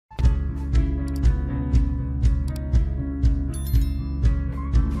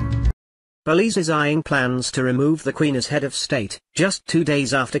Belize is eyeing plans to remove the Queen as head of state, just 2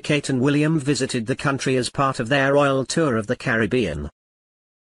 days after Kate and William visited the country as part of their royal tour of the Caribbean.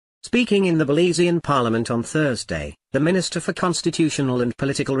 Speaking in the Belizean Parliament on Thursday, the Minister for Constitutional and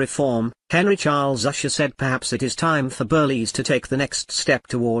Political Reform, Henry Charles Usher, said perhaps it is time for Belize to take the next step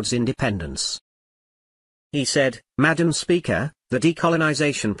towards independence. He said, "Madam Speaker, the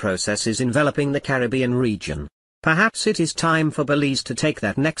decolonization process is enveloping the Caribbean region. Perhaps it is time for Belize to take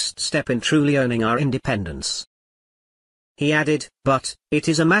that next step in truly owning our independence." He added, "But, it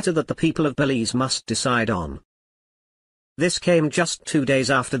is a matter that the people of Belize must decide on." This came just 2 days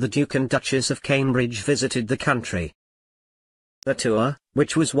after the Duke and Duchess of Cambridge visited the country. The tour,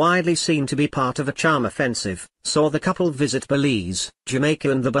 which was widely seen to be part of a charm offensive, saw the couple visit Belize, Jamaica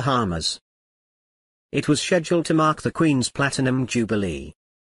and the Bahamas. It was scheduled to mark the Queen's Platinum Jubilee.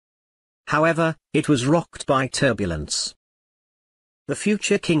 However, it was rocked by turbulence. The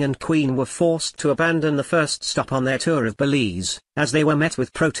future King and Queen were forced to abandon the first stop on their tour of Belize, as they were met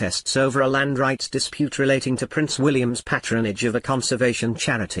with protests over a land rights dispute relating to Prince William's patronage of a conservation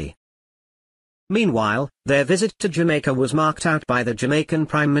charity. Meanwhile, their visit to Jamaica was marked out by the Jamaican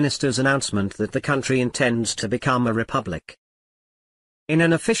Prime Minister's announcement that the country intends to become a republic. In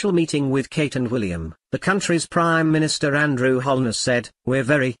an official meeting with Kate and William, the country's Prime Minister Andrew Holness said, "We're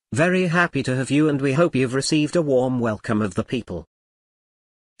very, very happy to have you and we hope you've received a warm welcome of the people.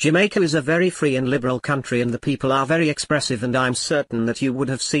 Jamaica is a very free and liberal country and the people are very expressive and I'm certain that you would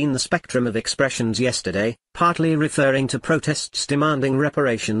have seen the spectrum of expressions yesterday," partly referring to protests demanding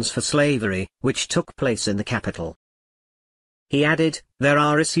reparations for slavery, which took place in the capital. He added, "There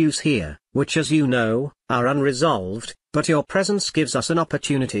are issues here, which as you know, are unresolved, but your presence gives us an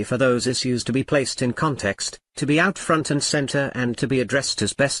opportunity for those issues to be placed in context, to be out front and center and to be addressed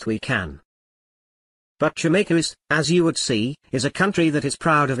as best we can. But Jamaica is, as you would see, is a country that is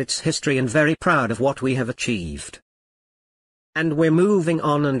proud of its history and very proud of what we have achieved. And we're moving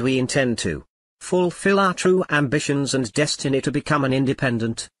on and we intend to fulfill our true ambitions and destiny to become an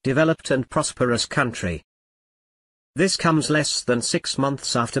independent, developed and prosperous country." This comes less than 6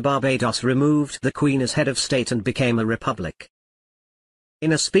 months after Barbados removed the Queen as head of state and became a republic.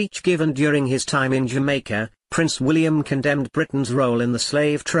 In a speech given during his time in Jamaica, Prince William condemned Britain's role in the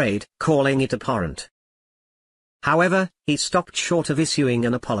slave trade, calling it abhorrent. However, he stopped short of issuing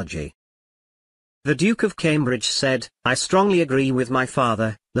an apology. The Duke of Cambridge said, "I strongly agree with my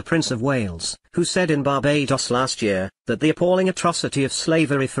father, the Prince of Wales, who said in Barbados last year, that the appalling atrocity of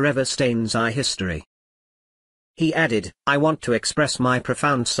slavery forever stains our history." He added, "I want to express my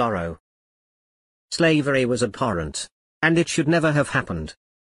profound sorrow. Slavery was abhorrent. And it should never have happened."